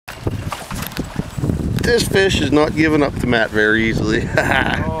This fish is not giving up to Matt very easily.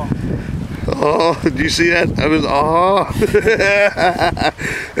 Oh, did you see that? I was,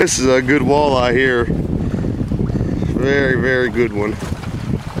 this is a good walleye here. Very, very good one.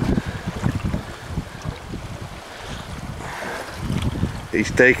 He's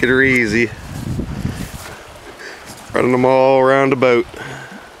taking her easy. Running them all around the boat.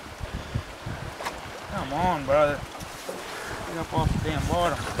 Come on, brother. Get up off the damn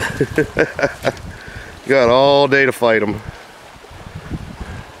bottom. Got all day to fight them.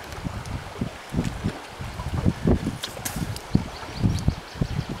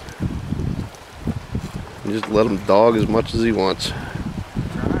 Just let him dog as much as he wants.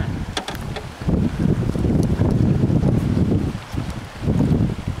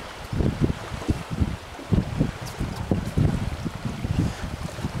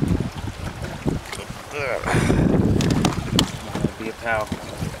 Be a pal.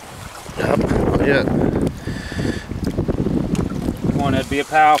 Yep, yeah. Come on, that'd be a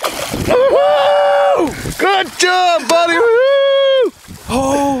pal. Woo! Good job, buddy! Woo!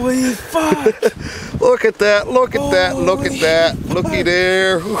 Holy fuck! Look at that, look at that, look at that. Looky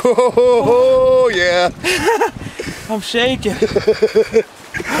there. Oh, yeah. I'm shaking.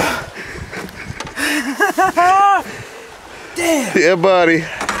 Damn. Yeah, buddy.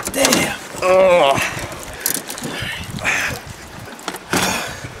 Damn. Oh.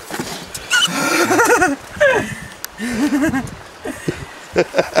 I'm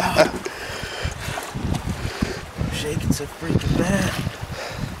shaking so freaking bad.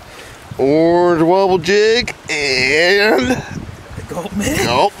 Orange wobble jig and The gulp minnow.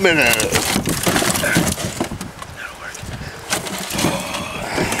 gulp minnow. That'll work.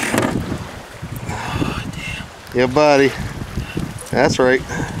 Oh, damn. Yeah, buddy. That's right.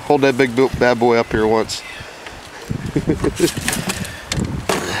 Hold that big bad boy up here once.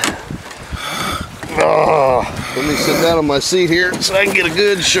 Oh, let me sit down on my seat here so I can get a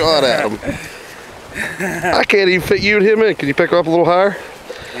good shot at him. I can't even fit you and him in. Can you pick her up a little higher?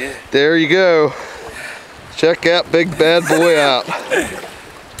 Yeah. There you go. Check that big bad boy out.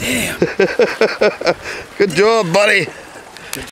 Damn. Good job, buddy.